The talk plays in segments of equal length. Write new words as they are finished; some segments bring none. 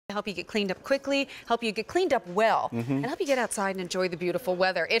help you get cleaned up quickly, help you get cleaned up well, and help you get outside and enjoy the beautiful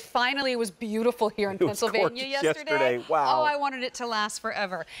weather. It finally was beautiful here in Pennsylvania yesterday. Wow. Oh, I wanted it to last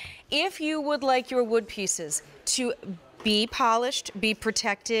forever. If you would like your wood pieces to be polished, be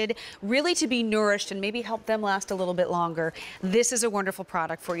protected, really to be nourished and maybe help them last a little bit longer, this is a wonderful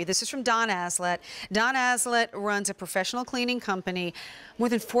product for you. This is from Don Aslett. Don Aslett runs a professional cleaning company. More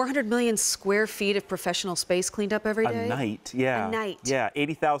than 400 million square feet of professional space cleaned up every day. A night, yeah. A night. Yeah,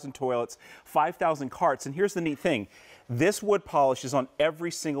 80,000 toilets, 5,000 carts. And here's the neat thing. This wood polish is on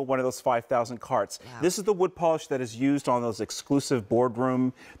every single one of those 5,000 carts. Wow. This is the wood polish that is used on those exclusive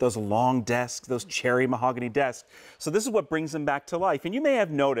boardroom, those long desks, those cherry mahogany desks. So this is what brings them back to life. And you may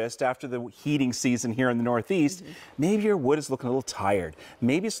have noticed after the heating season here in the Northeast, maybe your wood is looking a little tired.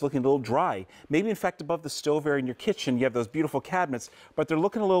 Maybe it's looking a little dry. Maybe, in fact, above the stove area in your kitchen, you have those beautiful cabinets, but they're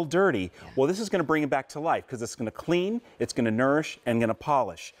looking a little dirty. Yeah. Well, this is going to bring it back to life because it's going to clean, it's going to nourish, and going to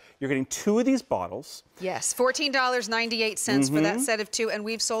polish. You're getting 2 of these bottles. Yes, $14.98 for that set of 2, and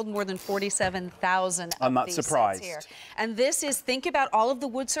we've sold more than 47,000 I'm not these surprised. sets here. And this is, think about all of the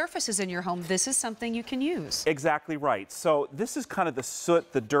wood surfaces in your home. This is something you can use. Exactly right. So this is kind of the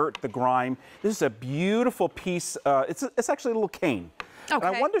soot, the dirt, the grime. This is a beautiful piece. It's actually a little cane. Okay.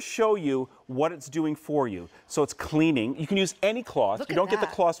 And I wanted to show you what it's doing for you. So it's cleaning. You can use any cloth. You don't get the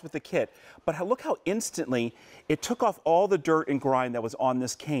cloths with the kit. But look how instantly it took off all the dirt and grime that was on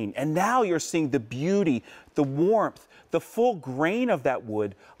this cane. And now you're seeing the beauty, the warmth, the full grain of that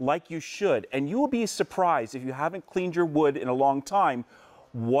wood like you should. And you will be surprised if you haven't cleaned your wood in a long time,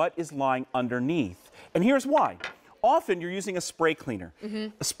 what is lying underneath. And here's why. Often you're using a spray cleaner.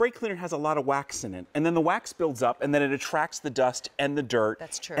 A spray cleaner has a lot of wax in it, and then the wax builds up, and then it attracts the dust and the dirt.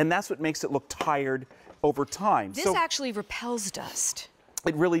 That's true. And that's what makes it look tired over time. This actually repels dust.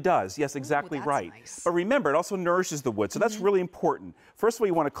 It really does. Yes, exactly. Ooh, that's right. Nice. But remember, it also nourishes the wood, so that's really important. First of all,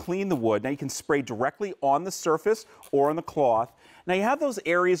 you want to clean the wood. Now you can spray directly on the surface or on the cloth. Now you have those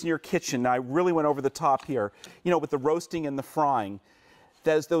areas in your kitchen. Now I really went over the top here, you know, with the roasting and the frying.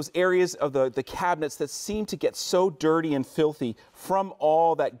 There's those areas of the cabinets that seem to get so dirty and filthy from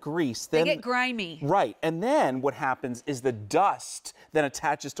all that grease. They get grimy. Right. And then what happens is the dust then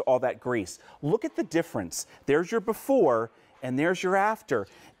attaches to all that grease. Look at the difference. There's your before and there's your after.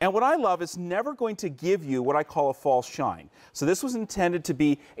 And what I love is never going to give you what I call a false shine. So this was intended to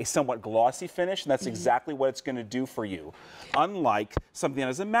be a somewhat glossy finish, and that's exactly what it's going to do for you. Unlike something that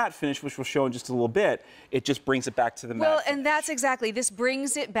has a matte finish, which we'll show in just a little bit, it just brings it back to the matte finish. And that's exactly, this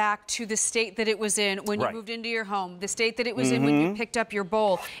brings it back to the state that it was in when you moved into your home, the state that it was in when you picked up your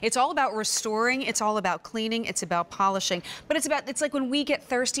bowl. It's all about restoring, it's all about cleaning, it's about polishing. But it's like when we get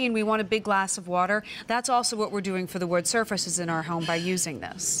thirsty and we want a big glass of water, that's also what we're doing for the wood surfaces in our home by using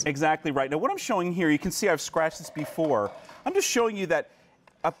this. Exactly right. Now what I'm showing here, you can see I've scratched this before. I'm just showing you that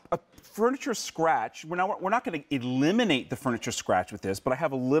a furniture scratch, we're not going to eliminate the furniture scratch with this, but I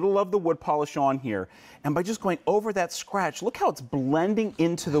have a little of the wood polish on here, and by just going over that scratch, look how it's blending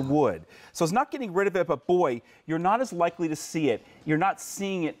into the wood. So it's not getting rid of it, but boy, you're not as likely to see it. You're not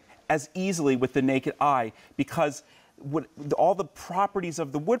seeing it as easily with the naked eye because all the properties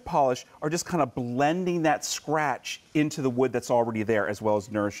of the wood polish are just kind of blending that scratch into the wood that's already there, as well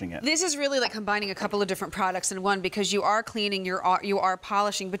as nourishing it. This is really like combining a couple of different products in one, because you are cleaning, you are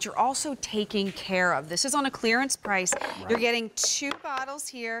polishing, but you're also taking care of. This is on a clearance price. You're getting 2 bottles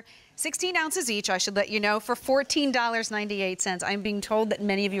here, 16 ounces each, I should let you know, for $14.98. I'm being told that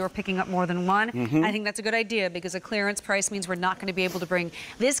many of you are picking up more than one. I think that's a good idea because a clearance price means we're not going to be able to bring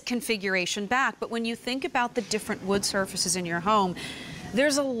this configuration back. But when you think about the different wood surfaces in your home,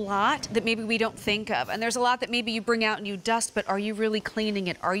 there's a lot that maybe we don't think of, and there's a lot that maybe you bring out and you dust, but are you really cleaning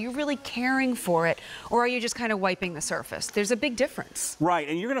it? Are you really caring for it? Or are you just kind of wiping the surface? There's a big difference. Right,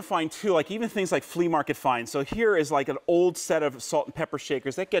 and you're going to find too, like even things like flea market finds. So here is like an old set of salt and pepper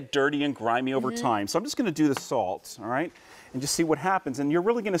shakers that get dirty and grimy over time. So I'm just going to do the salt, all right, and just see what happens, and you're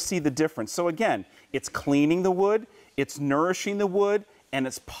really going to see the difference. So again, it's cleaning the wood, it's nourishing the wood, and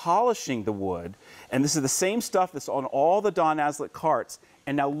it's polishing the wood. And this is the same stuff that's on all the Don Aslett carts.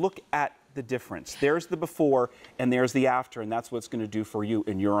 And now look at the difference. There's the before and there's the after, and that's what it's going to do for you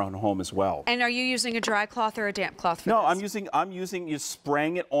in your own home as well. And are you using a dry cloth or a damp cloth for No, this? I'm using you're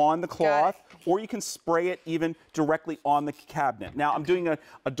spraying it on the cloth, or you can spray it even directly on the cabinet. Now I'm doing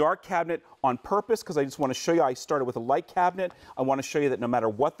a dark cabinet on purpose because I just want to show you. I started with a light cabinet. I want to show you that no matter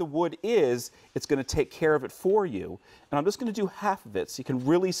what the wood is, it's going to take care of it for you. And I'm just going to do half of it so you can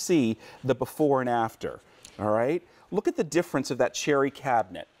really see the before and after. All right? Look at the difference of that cherry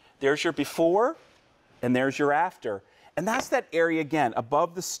cabinet. There's your before and there's your after. And And that's that area, again,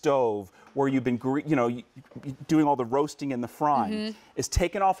 above the stove where you've been, doing all the roasting and the frying, is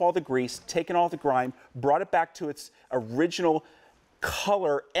taken off all the grease, taken off the grime, brought it back to its original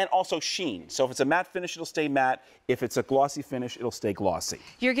color and also sheen. So if it's a matte finish, it'll stay matte. If it's a glossy finish, it'll stay glossy.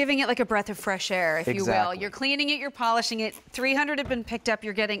 You're giving it like a breath of fresh air, if you will. You're cleaning it, you're polishing it. 300 have been picked up.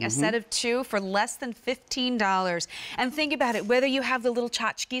 You're getting a set of 2 for less than $15. And think about it, whether you have the little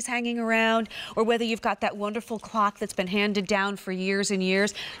tchotchkes hanging around or whether you've got that wonderful clock that's been handed down for years and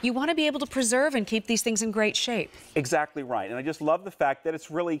years, you want to be able to preserve and keep these things in great shape. Exactly right. And I just love the fact that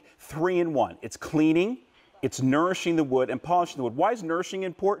it's really 3-in-1. It's cleaning, it's nourishing the wood and polishing the wood. Why is nourishing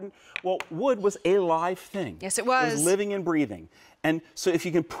important? Well, wood was a live thing. Yes, it was. It was living and breathing. And so if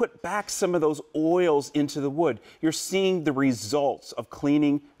you can put back some of those oils into the wood, you're seeing the results of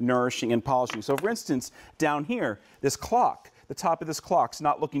cleaning, nourishing, and polishing. So for instance, down here, this clock, the top of this clock's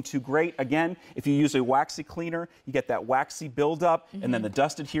not looking too great. Again, if you use a waxy cleaner, you get that waxy buildup, and then the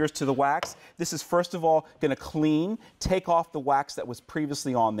dust adheres to the wax. This is first of all going to clean, take off the wax that was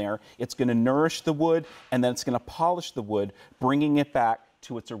previously on there. It's going to nourish the wood, and then it's going to polish the wood, bringing it back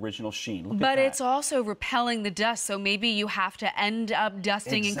to its original sheen. Look at that. But it's also repelling the dust, so maybe you have to end up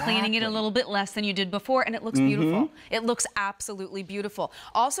dusting and cleaning it a little bit less than you did before, and it looks beautiful. It looks absolutely beautiful.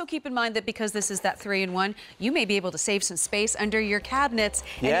 Also keep in mind that because this is that 3-in-1, you may be able to save some space under your cabinets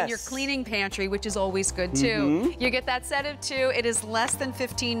and in your cleaning pantry, which is always good too. You get that set of 2. It is less than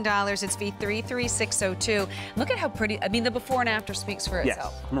 $15. It's V33602. Look at how pretty, I mean, the before and after speaks for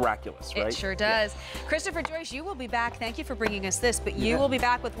itself. Yes, miraculous, right? It sure does. Christopher Joyce, you will be back. Thank you for bringing us this, but you will be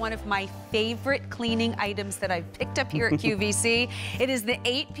back with one of my favorite cleaning items that I've picked up here at QVC. It is the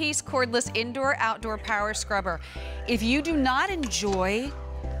 8-piece cordless indoor-outdoor power scrubber. If you do not enjoy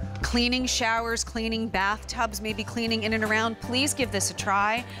cleaning showers, cleaning bathtubs, maybe cleaning in and around, please give this a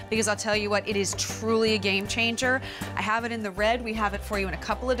try, because I'll tell you what, it is truly a game changer. I have it in the red. We have it for you in a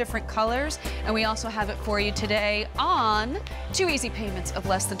couple of different colors, and we also have it for you today on 2 easy payments of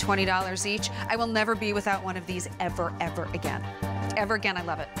less than $20 each. I will never be without one of these ever, ever again. Ever again. I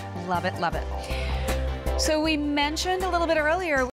love it. Love it, love it. So we mentioned a little bit earlier